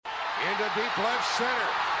into deep left center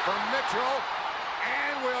for Mitchell,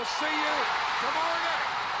 and we'll see you tomorrow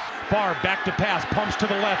night. Barr back to pass, pumps to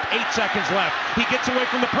the left, 8 seconds left. He gets away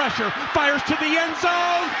from the pressure, fires to the end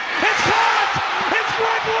zone. It's caught! It's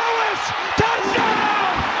Greg Lewis!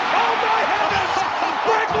 Touchdown! Oh my heavens!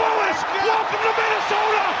 Greg Lewis! Welcome to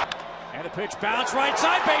Minnesota! And a pitch bounce right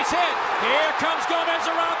side, base hit. Here comes Gomez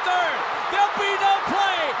around third. There'll be no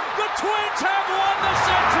play. The Twins have won the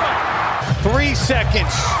Central. 3 seconds,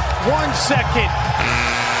 1 second.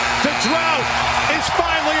 The drought is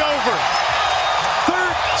finally over.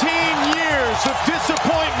 13 years of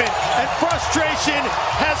disappointment and frustration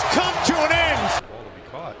has come to an end.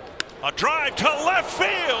 A drive to left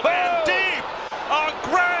field and deep. A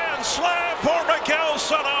grand slam for Miguel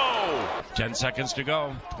Sano. 10 seconds to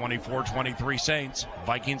go. 24-23 Saints.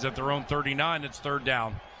 Vikings at their own 39. It's third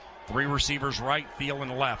down. 3 receivers right,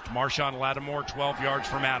 Thielen left. Marshawn Lattimore 12 yards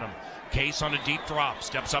from Adam. Case on a deep drop.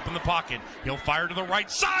 Steps up in the pocket. He'll fire to the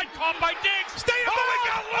right side. Caught by Diggs. Stay up. Oh, my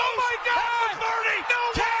God. Oh, my God. 30.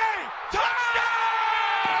 No way. Touchdown.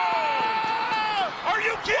 Are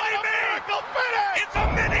you kidding me? Miracle finish. It's a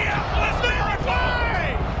Minneapolis miracle.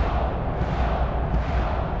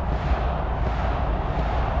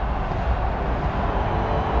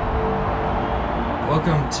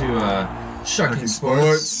 Welcome to Shucking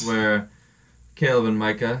Sports, where Caleb and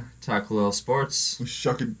Micah talk a little sports. We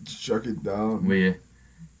shuck it down. We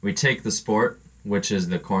take the sport, which is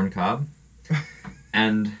the corn cob,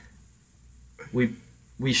 and we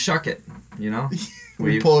shuck it. You know,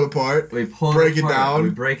 we pull it apart. We break it down. We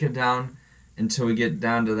break it down until we get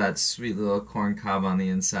down to that sweet little corn cob on the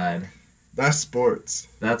inside. That's sports.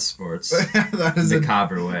 That's sports. That is the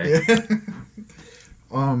cobber way. Yeah.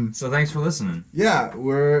 So thanks for listening. Yeah,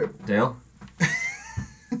 we're Dale.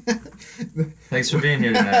 Thanks for being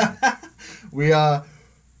here tonight. We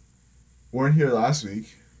weren't here last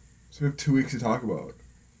week, so we have 2 weeks to talk about.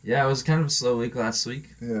 Yeah, it was kind of a slow week last week.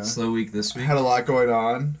 Yeah. Slow week this week. Had a lot going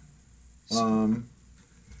on.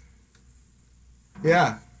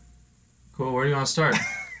 Yeah. Cool. Where do you want to start?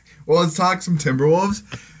 Well, let's talk some Timberwolves.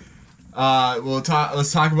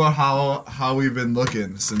 Let's talk about how we've been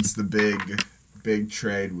looking since the big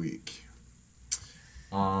trade week.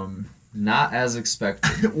 Not as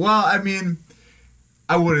expected. Well, I mean,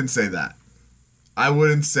 I wouldn't say that. I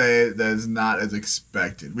wouldn't say that it's not as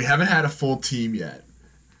expected. We haven't had a full team yet.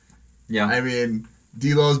 Yeah. I mean,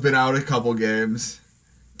 D'Lo's been out a couple games.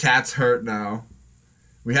 Cat's hurt now.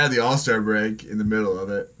 We had the All-Star break in the middle of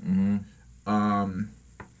it. Mm-hmm.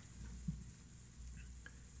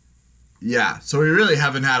 Yeah, so we really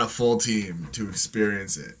haven't had a full team to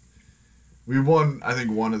experience it. We won, I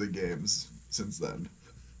think, one of the games since then.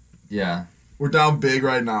 Yeah. We're down big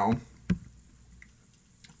right now.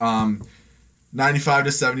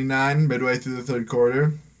 95-79 midway through the third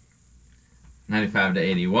quarter.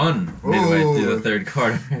 95-81 midway through the third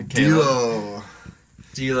quarter.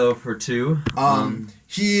 D'Lo for 2.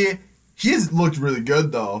 He has looked really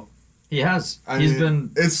good though. He has.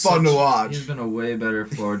 It's fun to watch. He's been a way better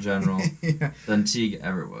floor general yeah. than Teague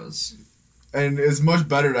ever was. And it's much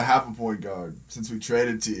better to have a point guard since we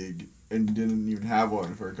traded Teague and didn't even have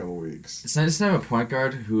one for a couple weeks. It's nice to have a point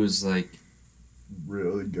guard who is like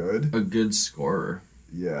really good, a good scorer.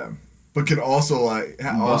 Yeah, but can also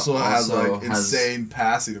has insane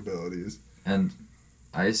passing abilities and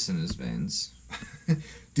ice in his veins.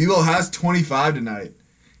 D'Lo has 25 tonight.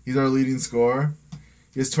 He's our leading scorer.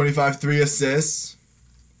 He has 25 3 assists.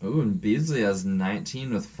 Ooh, and Beasley has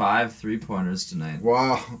 19 with 5 3-pointers tonight.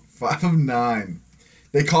 Wow, 5 of 9.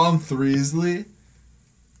 They call him Threesley.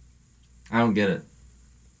 I don't get it.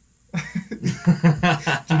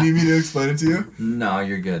 Do you need me to explain it to you? No,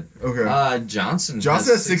 you're good. Okay. Johnson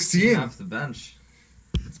has 16 off the bench.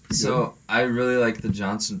 So I really like the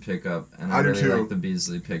Johnson pickup, and I really like the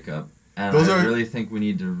Beasley pickup. And I really think we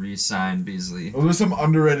need to re-sign Beasley. Those are some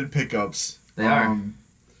underrated pickups. They are.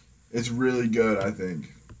 It's really good, I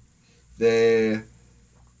think.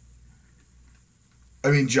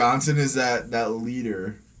 Johnson is that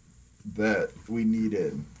leader that we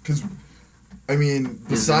needed. Because,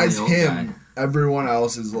 besides him, everyone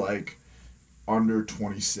else is, under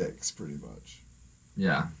 26, pretty much.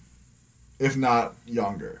 Yeah. If not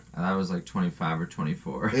younger. That was 25 or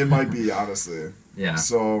 24. It might be, honestly. Yeah.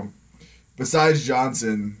 So, besides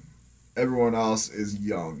Johnson, everyone else is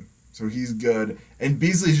young. So he's good. And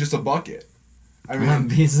Beasley's just a bucket.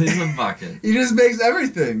 Beasley's a bucket. He just makes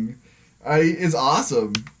everything. It's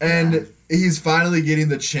awesome. And he's finally getting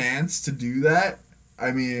the chance to do that.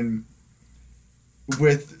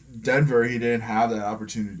 With Denver, he didn't have that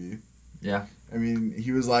opportunity. Yeah.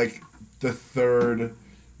 He was the third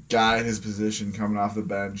guy in his position coming off the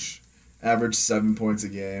bench. Averaged 7 points a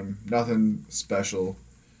game. Nothing special,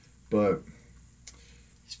 but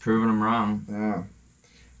he's proving them wrong. Yeah.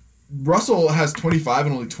 Russell has 25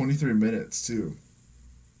 in only 23 minutes too.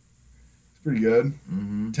 It's pretty good.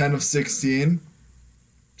 Mm-hmm. 10 of 16.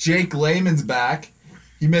 Jake Layman's back.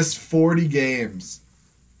 He missed 40 games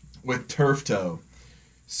with turf toe.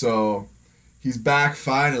 So he's back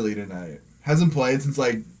finally tonight. Hasn't played since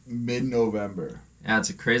like mid-November. Yeah, it's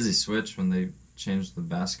a crazy switch when they changed the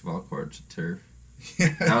basketball court to turf.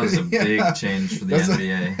 That was a big change for the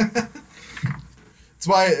NBA. It's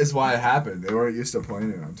why it happened. They weren't used to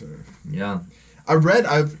playing it on turf. Yeah.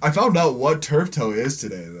 I found out what turf toe is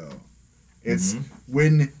today though. It's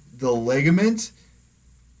when the ligament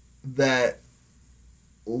that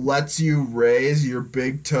lets you raise your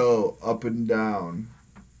big toe up and down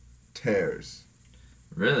tears.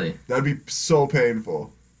 Really? That'd be so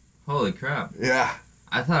painful. Holy crap. Yeah.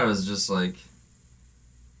 I thought it was just like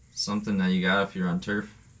something that you got if you're on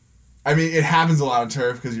turf. I mean, it happens a lot on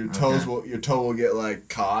turf because your toe will get like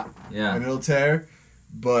caught and it'll tear.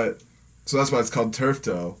 But so that's why it's called turf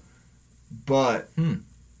toe. But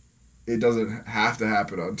it doesn't have to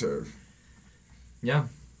happen on turf. Yeah,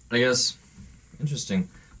 I guess interesting.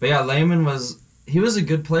 But yeah, Layman was a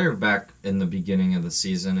good player back in the beginning of the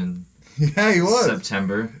season and he was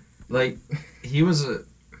September. Like he was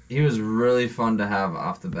really fun to have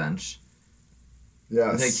off the bench.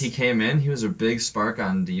 Yes. Like he came in, he was a big spark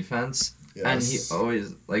on defense, and he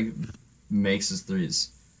always like makes his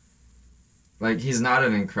threes. Like he's not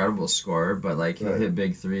an incredible scorer, but like he'll hit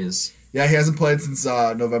big threes. Yeah, he hasn't played since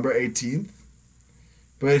November 18th,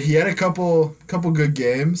 but he had a couple good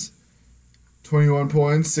games. 21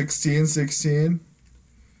 points, 16.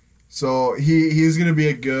 So he's gonna be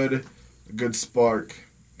a good spark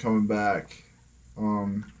coming back.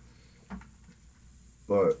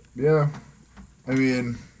 But yeah. I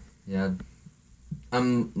mean... Yeah.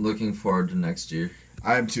 I'm looking forward to next year.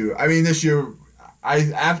 I am too. I mean, this year,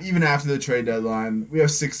 even after the trade deadline, we have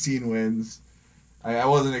 16 wins. I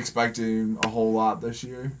wasn't expecting a whole lot this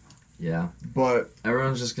year. Yeah. But...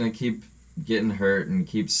 everyone's just going to keep getting hurt and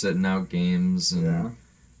keep sitting out games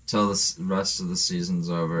until the rest of the season's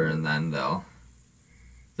over, and then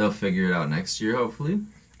they'll figure it out next year, hopefully.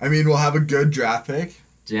 I mean, we'll have a good draft pick.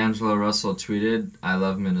 D'Angelo Russell tweeted, "I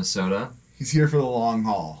love Minnesota." He's here for the long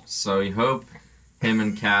haul. So we hope him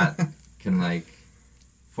and Kat can, like,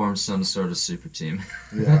 form some sort of super team.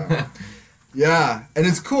 Yeah. Yeah. And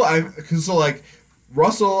it's cool. Because, so, like,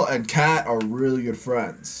 Russell and Kat are really good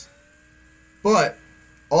friends. But,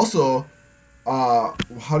 also,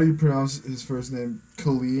 how do you pronounce his first name?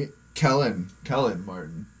 Kellen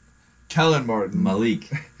Martin. Kellen Martin. Malik.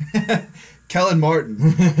 Kellen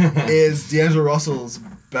Martin is D'Angelo Russell's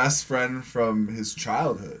best friend from his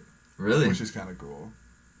childhood. Really? Which is kind of cool.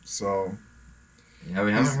 So... yeah,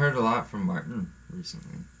 we haven't heard a lot from Martin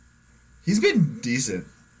recently. He's been decent.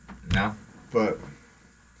 Yeah. But...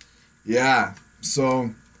 yeah.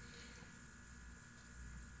 So...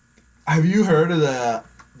 have you heard of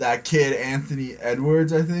that kid, Anthony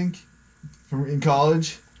Edwards, I think? In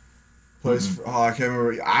college? Plays for... oh, I can't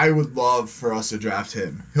remember. I would love for us to draft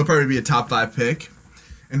him. He'll probably be a top 5 pick.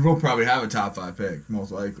 And we'll probably have a top 5 pick, most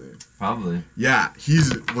likely. Probably. Yeah,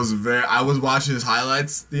 I was watching his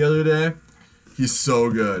highlights the other day. He's so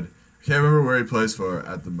good. I can't remember where he plays for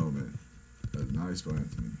at the moment. But now he's playing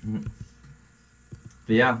for me.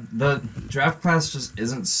 But yeah, the draft class just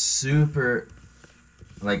isn't super,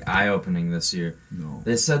 like, eye-opening this year. No.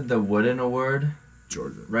 They said the Wooden Award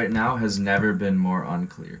Georgia right now has never been more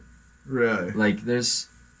unclear. Really? Like, there's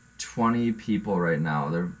 20 people right now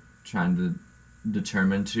they're trying to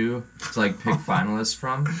determine to like pick finalists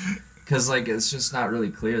from, because like it's just not really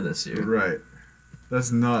clear this year. Right.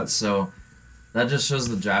 That's nuts. So that just shows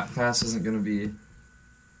the draft class isn't going to be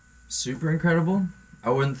super incredible. I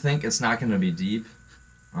wouldn't think it's not going to be deep.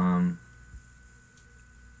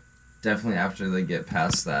 Definitely after they get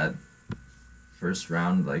past that first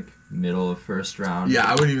round, like middle of first round. Yeah,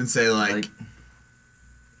 I would even say like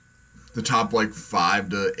the top like 5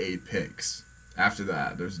 to 8 picks. After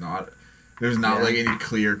that, there's not like any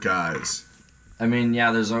clear guys. I mean,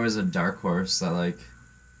 yeah, there's always a dark horse that like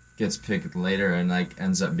gets picked later and like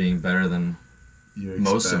ends up being better than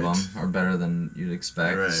most of them, or better than you'd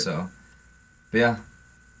expect. Right. So, but yeah,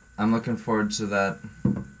 I'm looking forward to that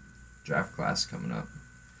draft class coming up.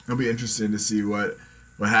 It'll be interesting to see what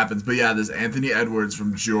happens. But yeah, this Anthony Edwards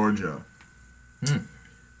from Georgia.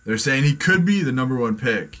 They're saying he could be the number 1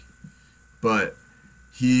 pick, but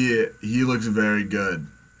he looks very good,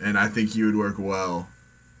 and I think he would work well.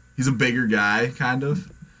 He's a bigger guy, kind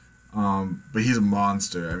of, but he's a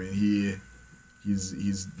monster. I mean,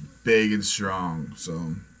 He's big and strong.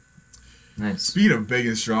 So nice. Speaking of big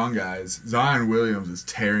and strong guys, Zion Williams is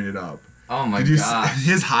tearing it up. Oh my gosh.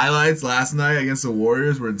 His highlights last night against the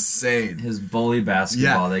Warriors were insane. His bully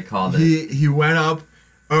basketball, they called it. He went up,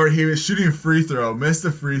 or he was shooting a free throw, missed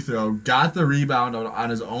the free throw, got the rebound on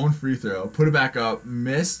his own free throw, put it back up,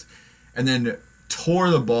 missed, and then tore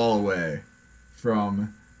the ball away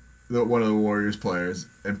from one of the Warriors players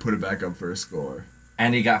and put it back up for a score.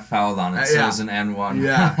 And he got fouled on it, so it was an and one.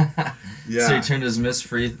 Yeah. Yeah. So he turned his missed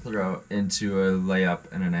free throw into a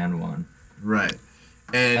layup and an and one. Right.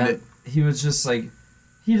 And he was just like,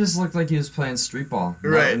 he just looked like he was playing street ball.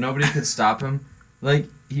 Right. Nobody could stop him. Like,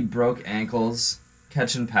 he broke ankles,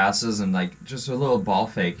 catching passes, and like just a little ball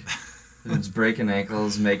fake. He was breaking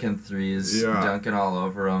ankles, making threes, dunking all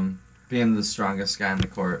over him, being the strongest guy on the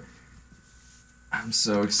court. I'm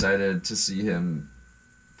so excited to see him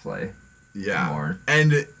play. Yeah. More.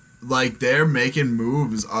 And like they're making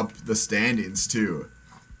moves up the standings too.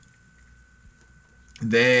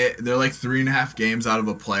 They're like 3.5 games out of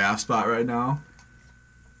a playoff spot right now.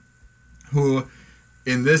 Who,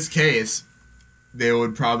 in this case, they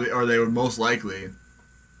would most likely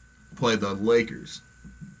play the Lakers.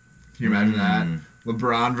 Can you imagine that?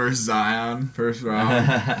 LeBron versus Zion, first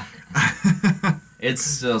round. It's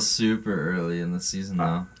still super early in the season,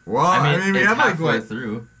 though. Well, I mean we it's have like halfway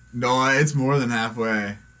through. No, it's more than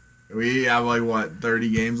halfway. We have like,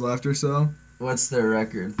 30 games left or so? What's their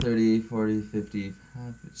record? 30, 40, 50,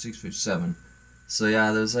 60, 7. So,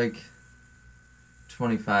 yeah, there's like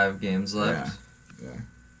 25 games left. Yeah.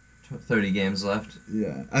 30 games left.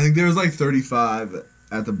 Yeah. I think there was like 35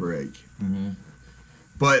 at the break. Mm-hmm.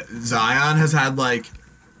 But Zion has had like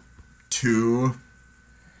two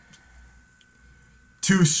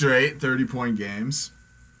straight 30-point games.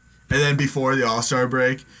 And then before the All-Star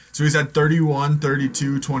break. So he's had 31,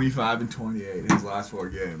 32, 25, and 28 his last 4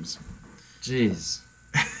 games. Jeez.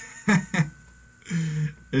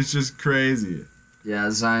 It's just crazy. Yeah,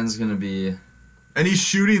 Zion's going to be... And he's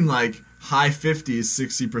shooting like high 50s,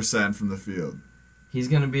 60% from the field. He's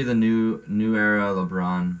going to be the new era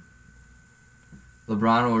LeBron.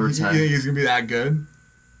 LeBron will retire. You think he's going to be that good?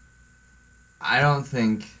 I don't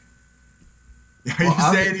think... Are you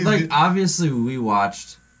saying he's like, obviously we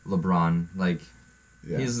watched LeBron. Like,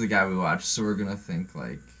 yeah. He's the guy we watched, so we're going to think,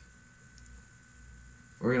 like...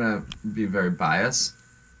 We're going to be very biased.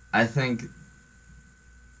 I don't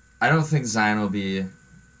think Zion will be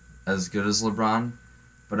as good as LeBron,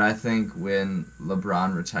 but I think when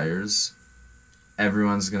LeBron retires,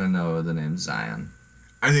 everyone's going to know the name Zion.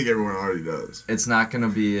 I think everyone already does. It's not going to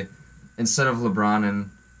be, instead of LeBron in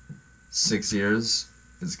 6 years,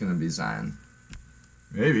 it's going to be Zion.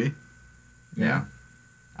 Maybe. Yeah.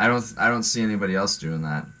 I don't see anybody else doing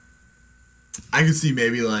that. I could see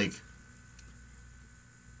maybe like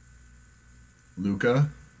Luka.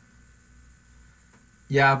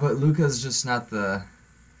 Yeah, but Luka's just not the...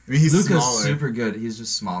 I mean, he's Luka's smaller. super good. He's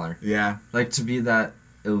just smaller. Yeah. Like, to be that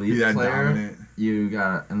elite player, dominant. you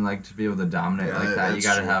gotta... And, like, to be able to dominate like that, you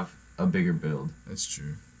gotta have a bigger build. That's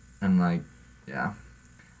true. And, like, yeah.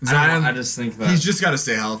 Zion, I just think that... He's just got to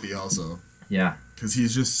stay healthy also. Yeah. Because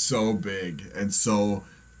he's just so big and so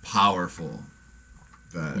powerful.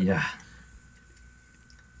 Yeah.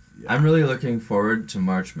 I'm really looking forward to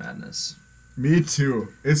March Madness. Me too.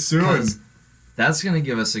 It's soon. 'Cause that's going to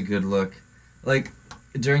give us a good look. Like,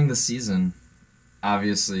 during the season,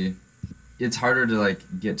 obviously, it's harder to, like,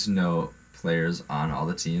 get to know players on all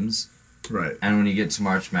the teams. Right. And when you get to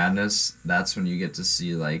March Madness, that's when you get to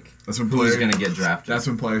see, like, who's going to get drafted. That's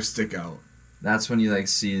when players stick out. That's when you, like,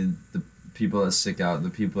 see the people that stick out, the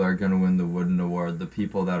people that are going to win the Wooden Award, the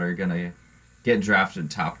people that are going to get drafted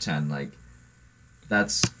top 10. Like,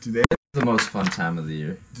 that's the most fun time of the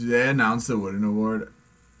year. Do they announce the Wooden Award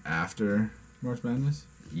after March Madness?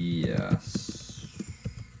 Yes.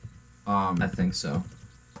 I think so.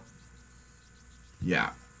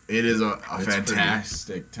 Yeah. It is a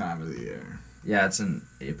fantastic time of the year. Yeah, it's in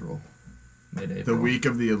April. Mid-April. The week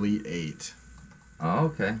of the Elite Eight. Oh,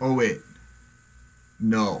 okay. Oh, wait.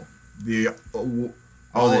 No. The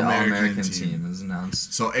All-American team is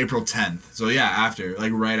announced. So April 10th. So yeah,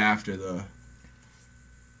 right after the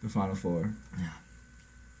Final Four. Yeah.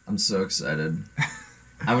 I'm so excited.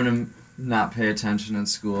 I'm going to not pay attention in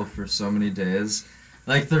school for so many days.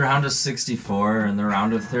 Like the round of 64 and the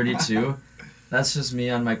round of 32. That's just me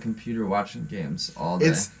on my computer watching games all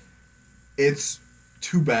day. It's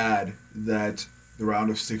too bad that the round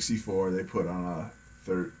of 64 they put on a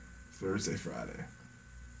Thursday, Friday.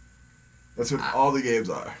 That's what all the games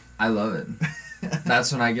are. I love it.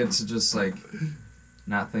 That's when I get to just, like,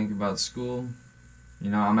 not think about school,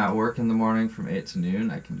 I'm at work in the morning from 8 to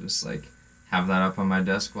noon. I can just, have that up on my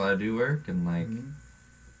desk while I do work and,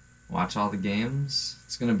 watch all the games.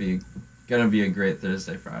 It's gonna be a great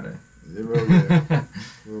Thursday, Friday. It will be. It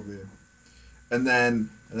will be. And then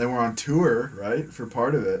we're on tour, right, for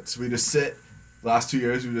part of it. So we just sit. Last 2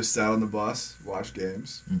 years, we just sat on the bus, watched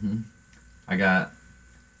games. Mm-hmm. I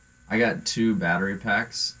got 2 battery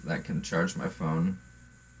packs that can charge my phone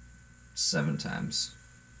 7 times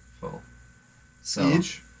full. So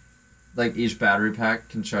Each? Each battery pack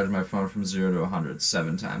can charge my phone from 0 to 100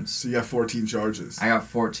 7 times. So you got 14 charges. I got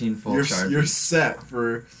 14 full charges. You're set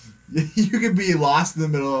for... You could be lost in the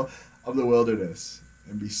middle of the wilderness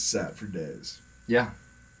and be set for days. Yeah.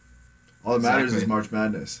 All that matters is March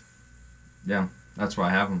Madness. Yeah, that's why I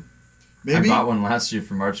have them. Maybe I bought one last year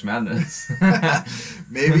for March Madness.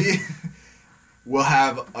 Maybe we'll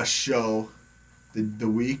have a show the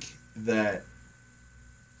week that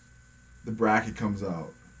the bracket comes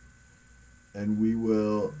out, and we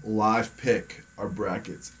will live pick our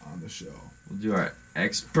brackets on the show. We'll do our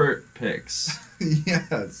expert picks.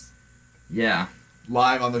 Yes. Yeah.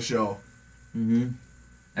 Live on the show. Mm-hmm.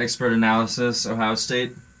 Expert analysis, Ohio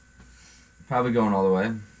State. Probably going all the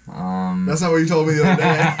way. That's not what you told me the other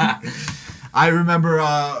day. I remember...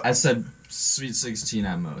 I said Sweet 16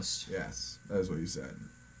 at most. Yes, that is what you said.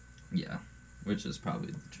 Yeah, which is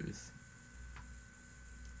probably the truth.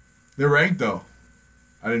 They're ranked, though.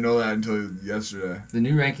 I didn't know that until yesterday. The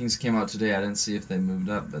new rankings came out today. I didn't see if they moved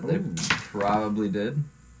up, but they probably did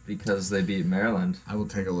because they beat Maryland. I will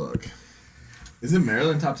take a look. Isn't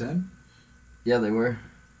Maryland top 10? Yeah, they were.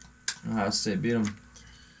 Ohio State beat them.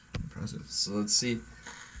 Impressive. So let's see.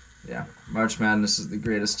 Yeah, March Madness is the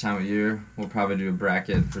greatest time of year. We'll probably do a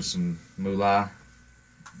bracket for some moolah.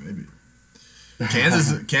 Maybe.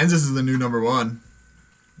 Kansas is the new number 1.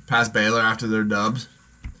 Past Baylor after their dubs.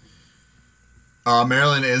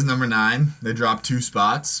 Maryland is number 9. They dropped 2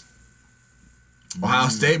 spots. Ohio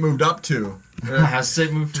State moved up 2. Ohio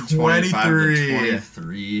State moved from 25 to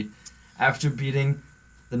 23 after beating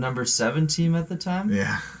the number 7 team at the time.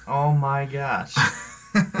 Yeah. Oh my gosh.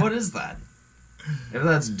 What is that? If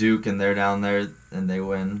that's Duke and they're down there and they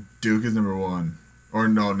win. Duke is number 1. Or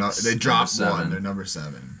no, they dropped 1. They're number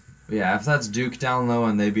 7. Yeah, if that's Duke down low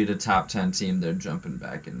and they beat a top 10 team, they're jumping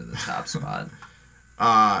back into the top spot.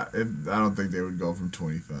 I don't think they would go from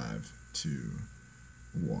 25 to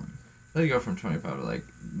 1. They'd go from 25 to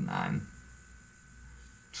 9.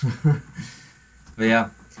 But yeah,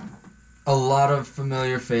 a lot of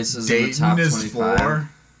familiar faces in the top 25. Dayton is 4.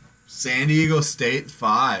 San Diego State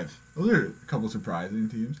 5. Those are a couple surprising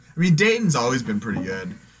teams. I mean, Dayton's always been pretty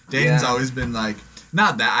good. Dayton's always been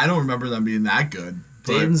not that. I don't remember them being that good.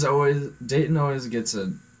 Dayton always gets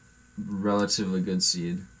a relatively good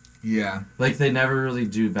seed. Yeah. They never really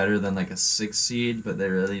do better than a 6 seed, but they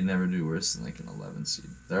really never do worse than an 11 seed.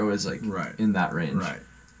 They're always right in that range. Right.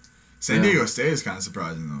 San Diego State is kind of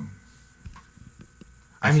surprising though.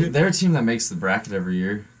 I mean, they're a team that makes the bracket every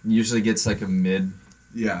year. Usually gets a mid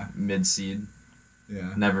seed.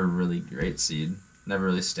 Yeah. Never really great seed. Never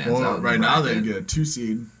really stands out. Right now they get a 2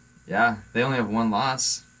 seed. Yeah, they only have 1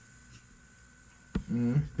 loss.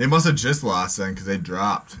 Mm-hmm. They must have just lost then because they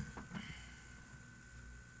dropped.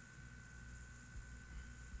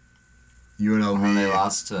 UNLV. And they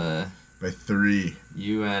lost to by 3.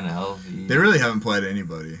 UNLV. They really haven't played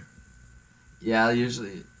anybody. Yeah,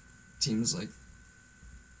 usually teams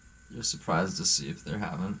you're surprised to see if they're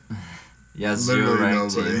having. Yeah, 0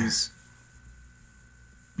 ranked teams.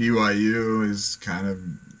 BYU is kind of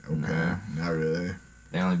okay. Nah. Not really.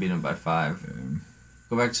 They only beat them by 5. Yeah.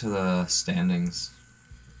 Go back to the standings.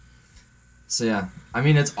 So yeah, I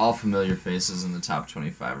mean it's all familiar faces in the top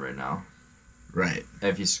 25 right now. Right.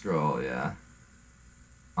 If you scroll, yeah.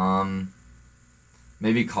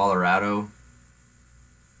 Maybe Colorado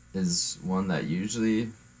is one that usually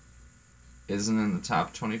isn't in the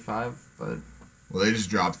top 25, but... Well, they just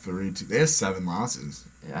dropped 3. They have 7 losses.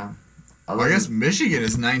 Yeah. Well, I guess Michigan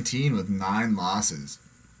is 19 with 9 losses.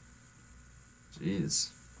 Jeez.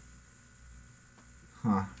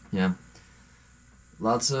 Huh. Yeah.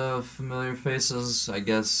 Lots of familiar faces, I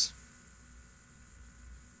guess.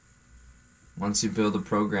 Once you build a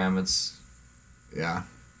program, it's... Yeah.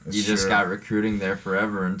 You just got recruiting there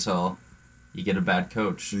forever until you get a bad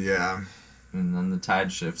coach. Yeah. And then the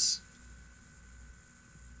tide shifts.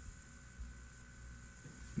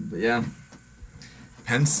 But yeah.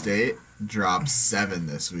 Penn State dropped 7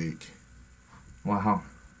 this week. Wow.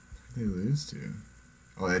 Who did they lose to?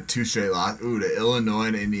 Oh, they had 2 straight losses. Ooh, to Illinois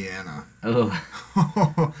and Indiana.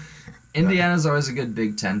 Oh. Indiana's always a good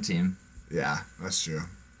Big Ten team. Yeah, that's true.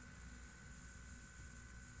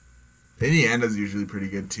 Indiana's usually pretty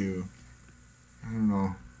good too. I don't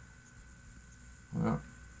know. Well,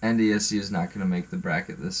 NDSU is not going to make the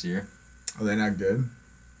bracket this year. Are they not good?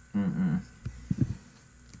 Mm-mm.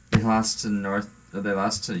 They lost to North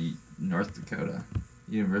Dakota,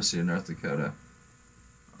 University of North Dakota.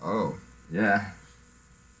 Oh. Yeah.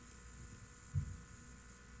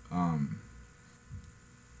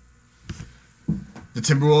 The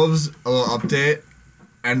Timberwolves, a little update.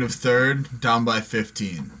 End of third, down by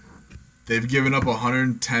 15. They've given up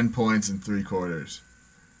 110 points in 3 quarters.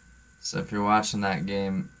 So if you're watching that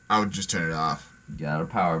game, I would just turn it off. you got a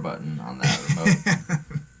power button on that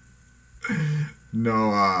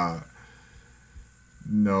remote.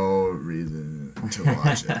 No reason to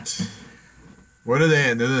watch it. What are they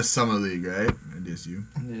in? They're the Summer League, right? NDSU.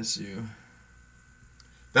 NDSU.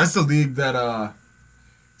 That's the league that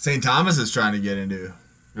St. Thomas is trying to get into.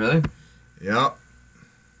 Really? Yep.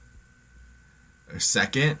 They're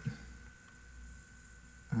second.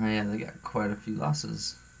 Oh yeah, they got quite a few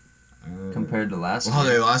losses compared to last year. Well,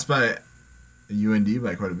 they lost by UND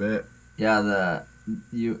by quite a bit. Yeah, they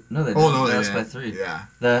didn't. They lost by 3. Yeah.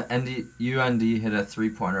 The UND hit a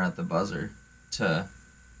 3-pointer at the buzzer to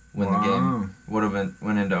win the game. Would have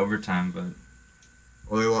went into overtime, but.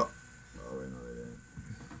 Well, they lost. Oh wait, no, they didn't.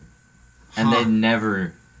 And they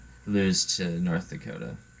never lose to North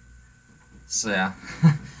Dakota. So yeah.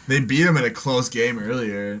 They beat them in a close game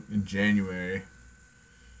earlier in January.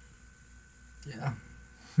 Yeah.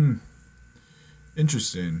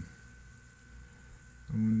 Interesting.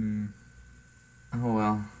 I wonder. Oh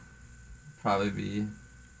well. Probably be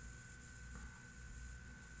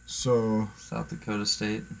So South Dakota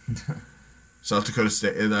State. South Dakota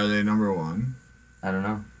State, are they number 1? I don't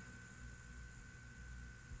know.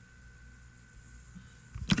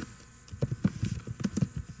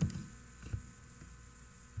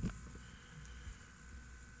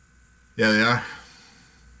 Yeah, they are.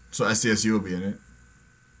 So SDSU will be in it,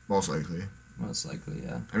 most likely. Most likely,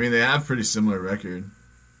 yeah. I mean, they have pretty similar record.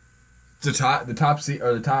 The top seed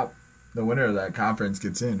or the winner of that conference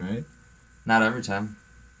gets in, right? Not every time.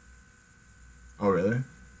 Oh, really?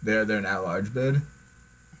 They're an at-large bid.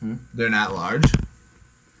 Hmm? They're an at-large.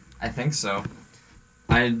 I think so.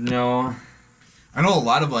 I know a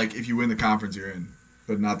lot of if you win the conference, you're in,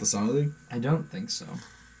 but not the Summer League. I don't think so.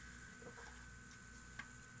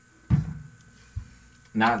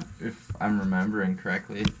 Not if I'm remembering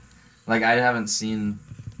correctly. I haven't seen.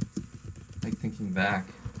 Thinking back,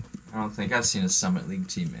 I don't think I've seen a Summit League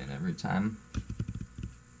team in every time.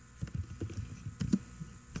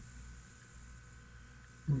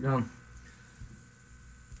 Here we go.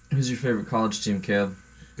 Who's your favorite college team, Caleb?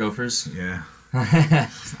 Gophers? Yeah.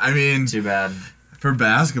 I mean, too bad. For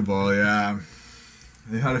basketball, yeah.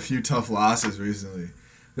 They had a few tough losses recently.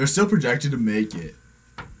 They're still projected to make it.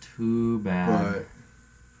 Too bad. But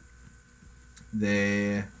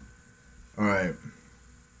they... Alright.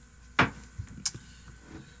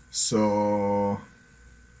 So...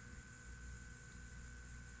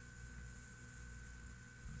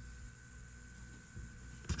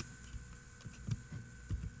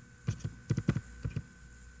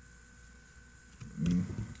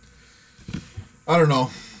 I don't know.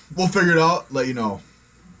 We'll figure it out. Let you know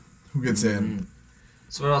who gets in.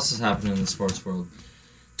 So what else is happening in the sports world?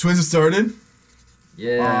 Twins have started.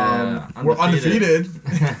 Yeah, we're undefeated.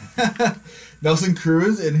 Nelson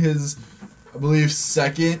Cruz in his, I believe,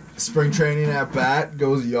 second spring training at bat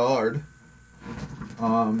goes yard.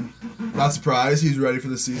 Not surprised. He's ready for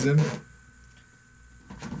the season.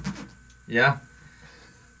 Yeah.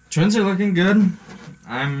 Twins are looking good.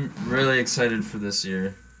 I'm really excited for this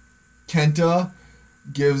year. Kenta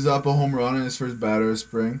gives up a home run in his first batter of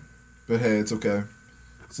spring. But hey, it's okay.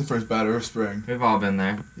 It's the first batter of spring. We've all been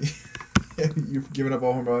there. You've given up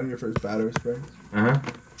a home run in your first batter of spring? Uh-huh.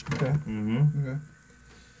 Okay. Mm-hmm.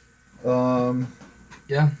 Okay.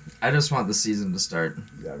 Yeah, I just want the season to start.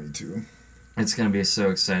 Yeah, me too. It's going to be so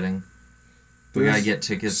exciting. We got to get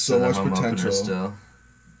tickets to the home opener still.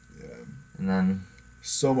 Yeah. And then...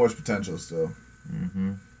 So much potential still.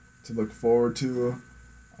 Mm-hmm. To look forward to.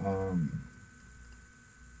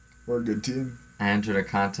 We're a good team. I entered a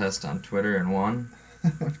contest on Twitter and won.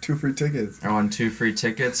 2 free tickets. I won 2 free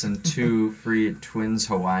tickets and 2 free Twins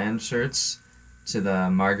Hawaiian shirts to the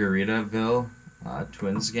Margaritaville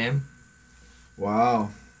Twins game. Wow.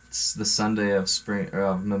 It's the Sunday of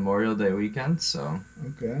Memorial Day weekend, so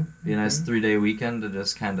okay. Be a nice 3-day weekend to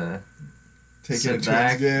just kind of sit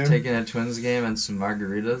back, taking a Twins game and some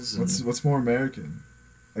margaritas. And what's more American?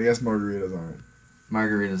 I guess margaritas aren't.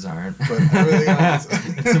 Margaritas aren't. But everything else.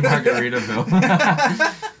 It's a Margaritaville.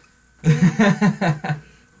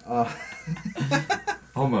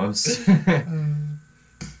 Almost.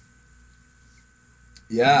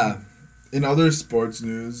 Yeah. In other sports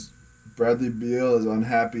news, Bradley Beal is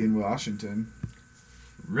unhappy in Washington.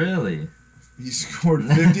 Really? He scored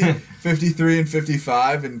 53 and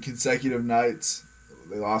 55 in consecutive nights.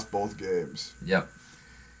 They lost both games. Yep.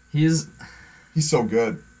 He's so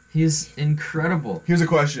good. He's incredible. Here's a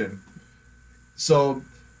question. So,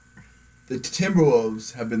 the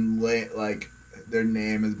Timberwolves have been their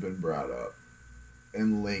name has been brought up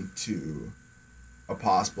and linked to a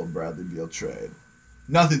possible Bradley Beal trade.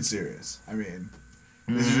 Nothing serious. I mean,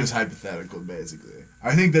 this is just hypothetical, basically.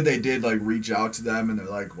 I think that they did reach out to them and they're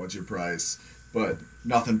like, "What's your price?" But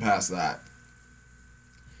nothing past that.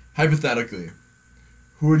 Hypothetically,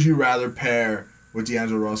 who would you rather pair with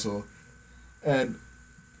D'Angelo Russell and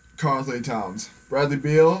Karl Anthony Towns? Bradley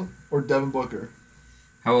Beal or Devin Booker?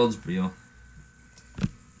 How old's Beal?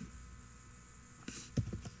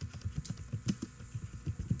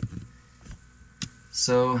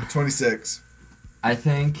 So 26. I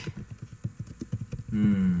think.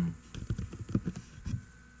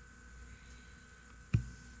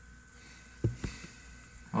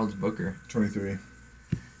 How old's Booker? 23.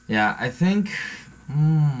 Yeah, I think. I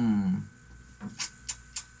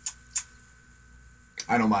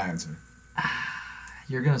know my answer.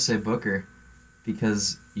 You're gonna say Booker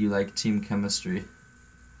because you like team chemistry.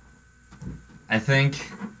 I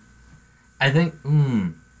think.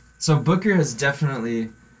 So Booker is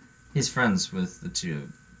definitely. He's friends with the two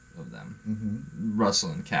of them,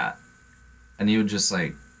 Russell and Cat, and he would just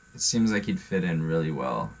it seems like he'd fit in really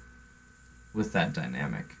well with that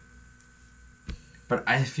dynamic. But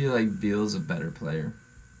I feel like Beal's a better player.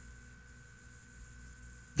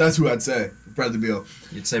 That's who I'd say, Bradley Beal.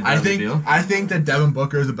 You'd say Bradley Beal? I think that Devin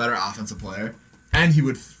Booker is a better offensive player, and he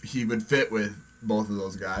would fit with both of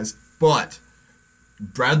those guys. But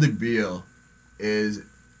Bradley Beal is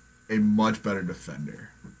a much better defender.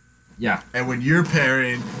 Yeah. And when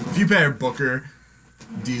if you pair Booker,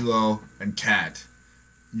 D'Lo, and Cat,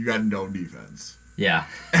 you got no defense. Yeah.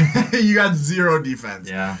 You got zero defense.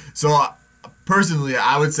 Yeah. So, personally,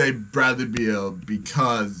 I would say Bradley Beal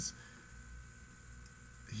because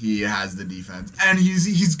he has the defense. And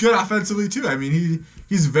he's good offensively, too. I mean,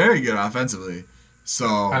 he's very good offensively. So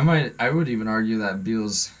I would even argue that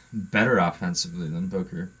Beal's better offensively than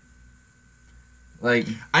Booker. I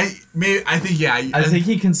think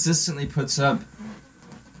he consistently puts up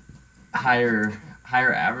higher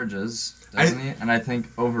averages, doesn't he? And I think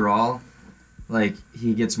overall,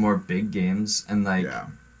 he gets more big games, and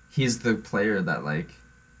he's the player that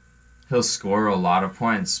he'll score a lot of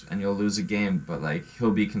points and you'll lose a game, but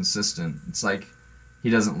he'll be consistent. It's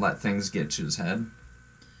he doesn't let things get to his head.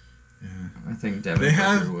 Yeah. I think Devin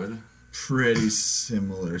Booker would. Pretty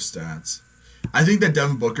similar stats. I think that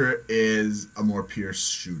Devin Booker is a more pure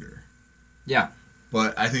shooter. Yeah.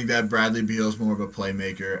 But I think that Bradley Beal is more of a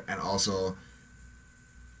playmaker, and also,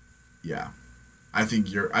 yeah, I think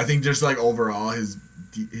just overall his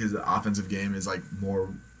offensive game is more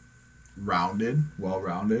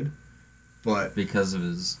well-rounded, but because of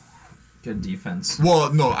his good defense.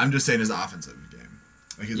 Well, no, I'm just saying his offensive game.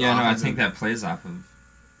 I think that plays off of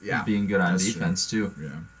being good on defense too.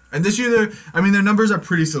 Yeah. And this year, their numbers are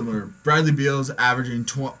pretty similar. Bradley Beal's averaging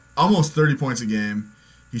almost 30 points a game.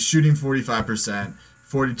 He's shooting 45%,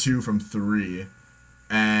 42 from 3.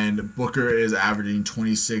 And Booker is averaging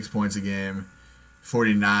 26 points a game,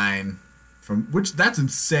 49 from, that's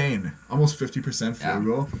insane. Almost 50% field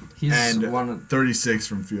goal. He's and 36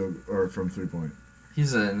 from from 3-point.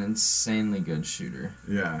 He's an insanely good shooter.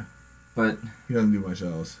 Yeah. But he doesn't do much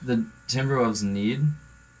else. The Timberwolves need.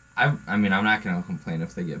 I mean, I'm not going to complain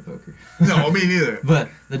if they get Booker. No, me neither. But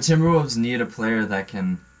the Timberwolves need a player that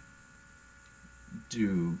can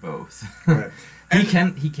do both. Right.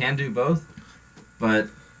 He can do both, but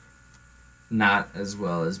not as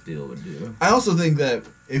well as Beal would do. I also think that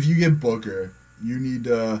if you get Booker, you need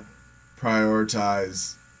to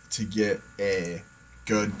prioritize to get a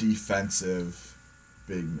good defensive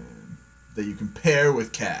big man that you can pair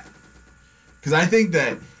with Cat. Because I think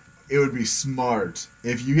that it would be smart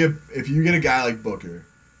if you get a guy like Booker,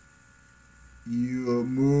 you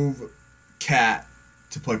move Cat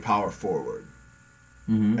to play power forward,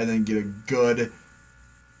 and then get a good,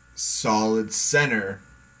 solid center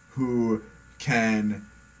who can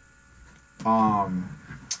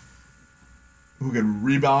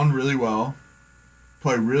rebound really well,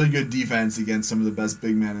 play really good defense against some of the best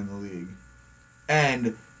big men in the league,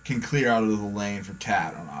 and can clear out of the lane for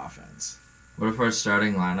Cat on offense. What if our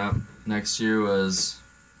starting lineup next year was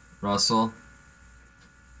Russell,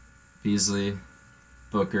 Beasley,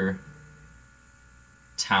 Booker,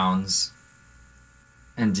 Towns,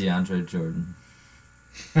 And DeAndre Jordan.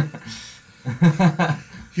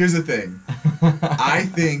 Here's the thing. I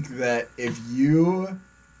think that if you...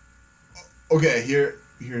 Okay,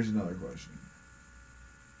 here's another question.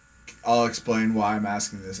 I'll explain why I'm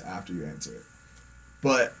asking this after you answer it.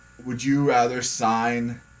 But would you rather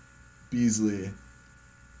sign Beasley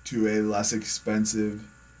to be less expensive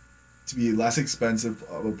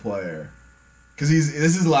of a player? Because this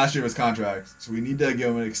is the last year of his contract, so we need to give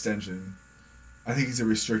him an extension. I think he's a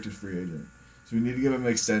restricted free agent, so we need to give him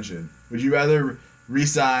an extension. Would you rather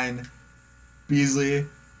re-sign Beasley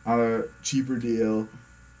on a cheaper deal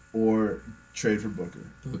or trade for Booker?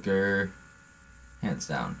 Booker, hands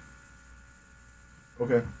down.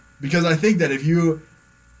 Okay. Because I think that if you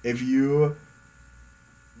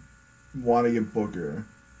want to get Booker,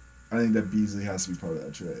 I think that Beasley has to be part of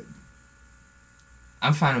that trade.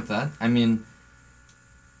 I'm fine with that. I mean,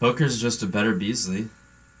 Booker's just a better Beasley.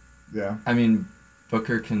 Yeah. I mean,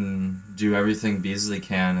 Booker can do everything Beasley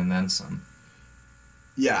can and then some.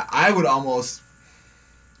 Yeah, I would almost...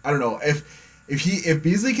 I don't know. If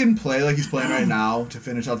Beasley can play like he's playing right now to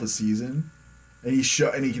finish out the season, and he's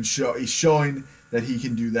showing that he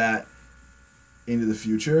can do that into the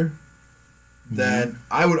future, then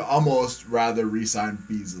I would almost rather re-sign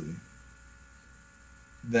Beasley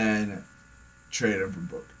than trade him for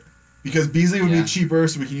Booker. Because Beasley would be cheaper,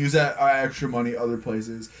 so we can use that extra money other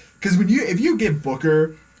places. Because if you get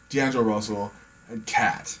Booker, D'Angelo Russell, and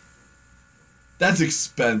Cat, that's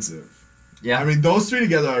expensive. Yeah. I mean, those three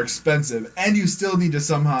together are expensive, and you still need to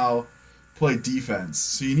somehow play defense.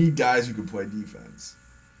 So you need guys who can play defense.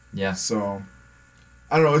 Yeah. So,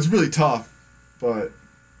 I don't know. It's really tough, but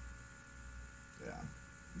yeah.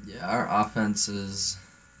 Yeah, our offense is...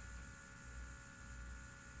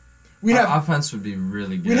 Our offense would be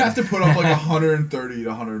really good. We'd have to put up like 130 to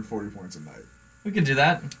 140 points a night. We could do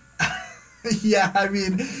that. Yeah, I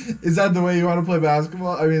mean, is that the way you want to play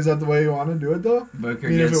basketball? I mean, is that the way you want to do it, though? Booker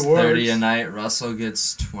gets 30 a night. Russell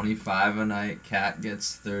gets 25 a night. Cat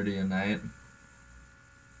gets 30 a night.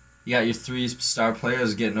 You got your 3-star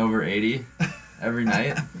players getting over 80 every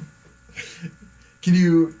night. Can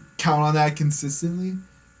you count on that consistently?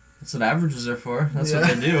 That's what averages are for. That's what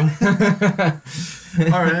they do.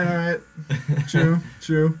 All right.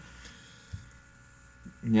 True.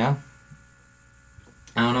 Yeah.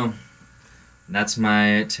 I don't know. That's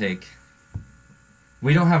my take.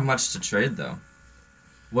 We don't have much to trade, though.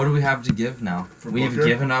 What do we have to give now? We've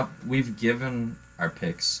given our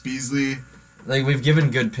picks. Beasley. Like, we've given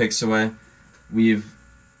good picks away. We've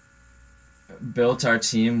built our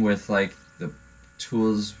team with, like, the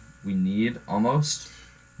tools we need, almost.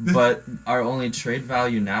 But our only trade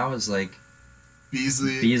value now is, like...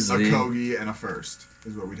 Beasley, a Kogi, and a first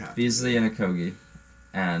is what we'd have. Beasley and a Kogi.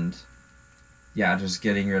 And... yeah, just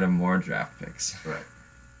getting rid of more draft picks. Right.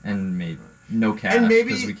 And maybe no cash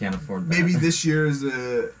because we can't afford that. Maybe this year is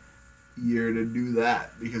a year to do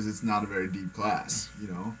that because it's not a very deep class, you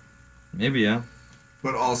know? Maybe, yeah.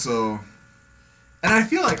 But also... and I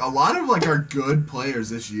feel like a lot of like our good players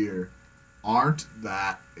this year aren't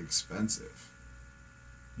that expensive.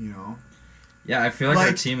 You know? Yeah, I feel like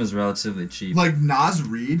our team is relatively cheap. Like Naz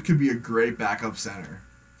Reid could be a great backup center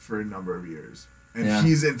for a number of years. And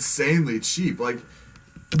he's insanely cheap. Like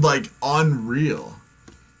unreal.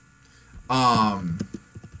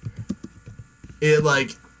 It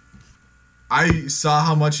like I saw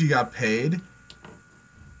how much he got paid.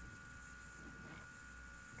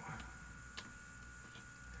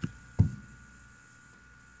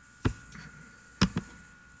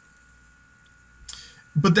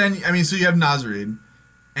 But then, I mean, so you have Naz Reid,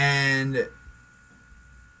 and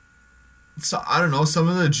so I don't know. Some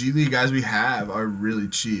of the G League guys we have are really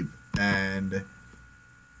cheap and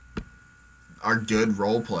are good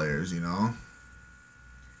role players. You know.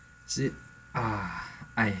 See, I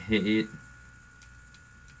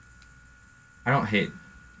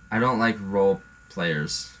don't like role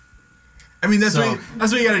players. I mean, that's what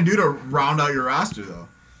you got to do to round out your roster, though.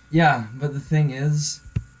 Yeah, but the thing is,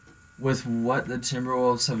 with what the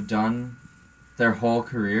Timberwolves have done their whole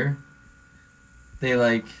career,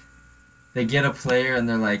 they get a player and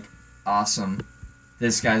they're like, awesome,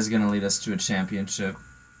 this guy's going to lead us to a championship.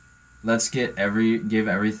 Let's give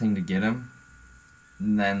everything to get him,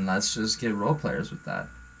 and then let's just get role players with that.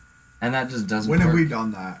 And that just doesn't work. When have we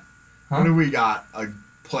done that? Huh? When have we got a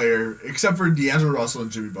player, except for D'Angelo Russell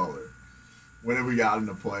and Jimmy Butler, when have we gotten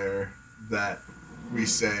a player that we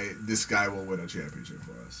say, this guy will win a championship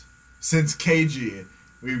for us? Since KG,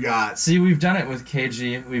 we've got... See, we've done it with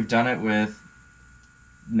KG. We've done it with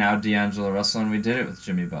now D'Angelo Russell, and we did it with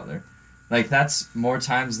Jimmy Butler. Like, that's more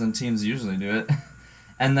times than teams usually do it.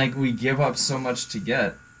 And, like, we give up so much to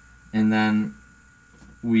get, and then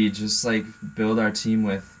we just, like, build our team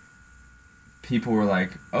with people who are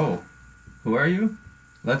like, oh, who are you?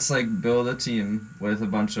 Let's, like, build a team with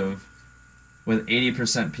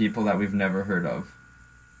 80% people that we've never heard of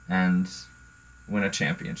and win a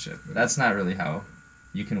championship. That's not really how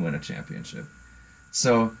you can win a championship.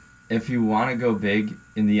 So if you want to go big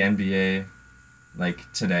in the NBA,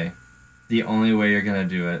 like today, the only way you're going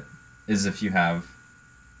to do it is if you have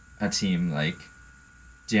a team like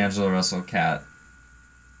D'Angelo Russell, Cat,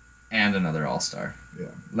 and another All-Star. Yeah.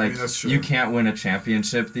 Like, that's true. you can't win a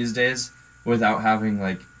championship these days without having,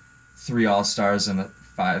 like, 3 All-Stars and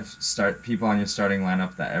 5 people on your starting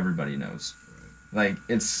lineup that everybody knows. Right. Like,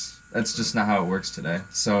 that's just not how it works today.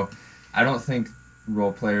 So I don't think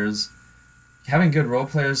having good role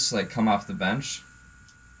players, like, come off the bench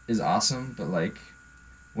is awesome, but, like,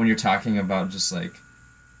 when you're talking about just, like,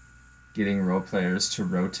 getting role players to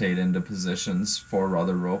rotate into positions for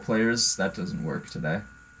other role players, that doesn't work today.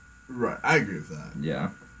 Right, I agree with that. Yeah.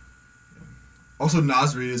 Also,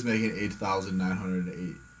 Nas Reed is making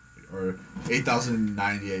 $8,908 or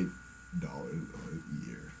 $8,098 a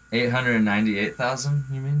year. 898,000,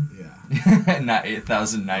 you mean? Yeah. Not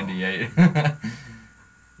 8,098. Yeah.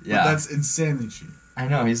 Yeah. But that's insanely cheap. I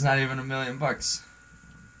know, he's not even $1 million.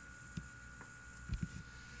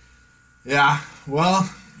 Yeah. Well,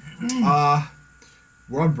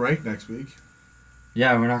 we're on break next week.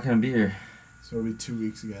 Yeah, we're not gonna be here. So it'll be 2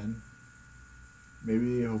 weeks again.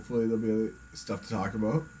 Maybe, hopefully, there'll be other stuff to talk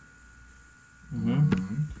about.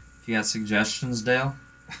 If you got suggestions, Dale,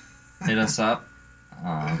 hit us up.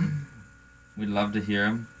 We'd love to hear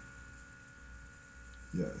them.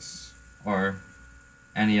 Yes. Or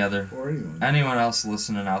anyone else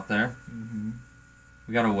listening out there. Mm-hmm.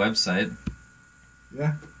 We got a website.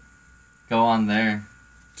 Yeah. Go on there.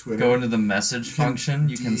 Twitter. Go into the message function.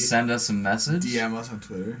 You can send us a message. DM us on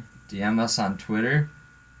Twitter. DM us on Twitter.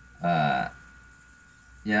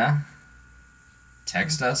 Yeah.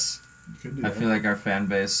 Text us. You could do I that. feel like our fan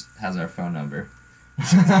base has our phone number.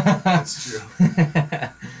 That's true.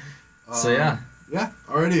 So yeah. Yeah,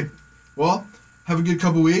 alrighty. Well, have a good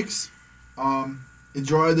couple weeks.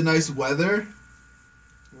 Enjoy the nice weather.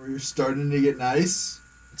 Where you're starting to get nice.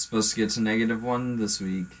 It's supposed to get to -1 this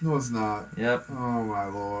week. No, it's not. Yep. Oh my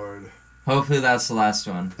lord. Hopefully that's the last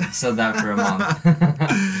one. I said that for a month.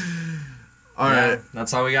 Alright.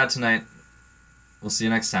 That's all we got tonight. We'll see you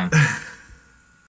next time.